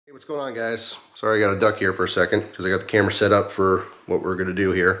Hey, what's going on, guys? Sorry I got to duck here for a second because I got the camera set up for what we're going to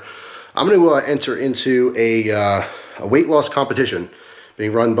do here. I'm going to enter into a weight loss competition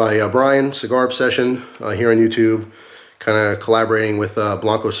being run by Brian, Cigar Obsession, here on YouTube, kind of collaborating with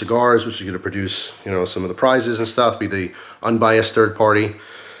Blanco Cigars, which is going to produce, you know, some of the prizes and stuff, be the unbiased third party.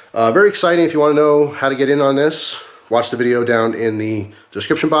 Very exciting. If you want to know how to get in on this, watch the video down in the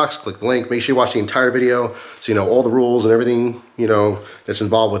description box, click the link, make sure you watch the entire video so you know all the rules and everything, you know, that's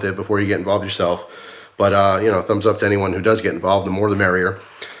involved with it before you get involved yourself. But, you know, thumbs up to anyone who does get involved, the more the merrier.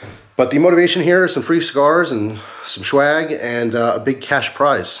 But the motivation here is some free cigars and some swag and a big cash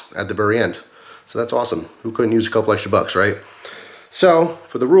prize at the very end. So that's awesome. Who couldn't use a couple extra bucks, right? So,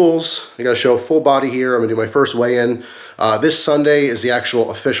 for the rules, I gotta show full body here. I'm gonna do my first weigh-in. This Sunday is the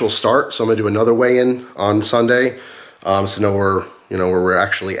actual official start, so I'm gonna do another weigh-in on Sunday. So know where we're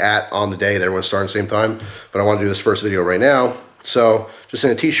actually at on the day that everyone's starting at the same time. But I want to do this first video right now. So just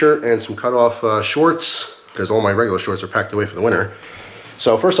in a t-shirt and some cut-off shorts, because all my regular shorts are packed away for the winter.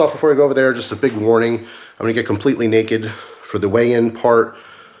 So first off, before I go over there, just a big warning. I'm gonna get completely naked for the weigh-in part.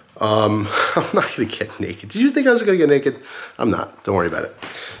 I'm not gonna get naked. Did you think I was gonna get naked? I'm not. Don't worry about it.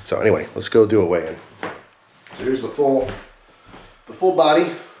 So anyway, let's go do a weigh-in. So here's the full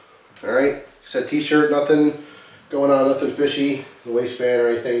body. All right. Like I said, t-shirt, nothing going on, nothing fishy, no waistband or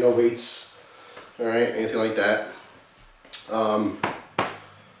anything, no weights, all right, anything like that. Oh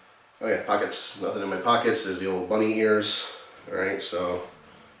yeah, pockets, nothing in my pockets. There's the old bunny ears, all right, so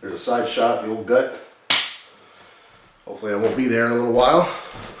there's a side shot, the old gut. Hopefully I won't be there in a little while.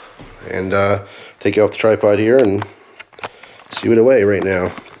 And take you off the tripod here and see what I weigh right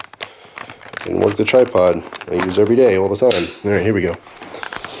now. And work the tripod I use every day, all the time. All right, here we go.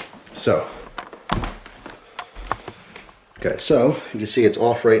 So. Okay, so you can see it's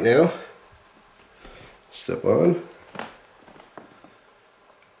off right now. Step on.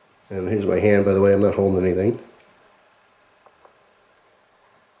 And here's my hand, by the way, I'm not holding anything.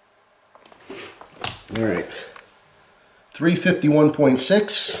 Alright.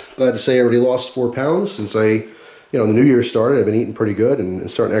 351.6. Glad to say I already lost 4 pounds since the new year started. I've been eating pretty good and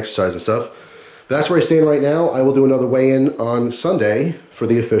starting to exercise and stuff. But that's where I stand right now. I will do another weigh-in on Sunday for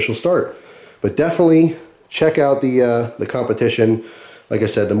the official start. But definitely check out the competition. Like I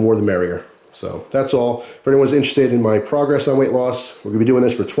said, the more the merrier. So that's all. If anyone's interested in my progress on weight loss, we're going to be doing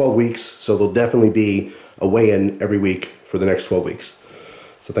this for 12 weeks. So there'll definitely be a weigh-in every week for the next 12 weeks.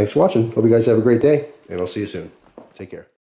 So thanks for watching. Hope you guys have a great day, and I'll see you soon. Take care.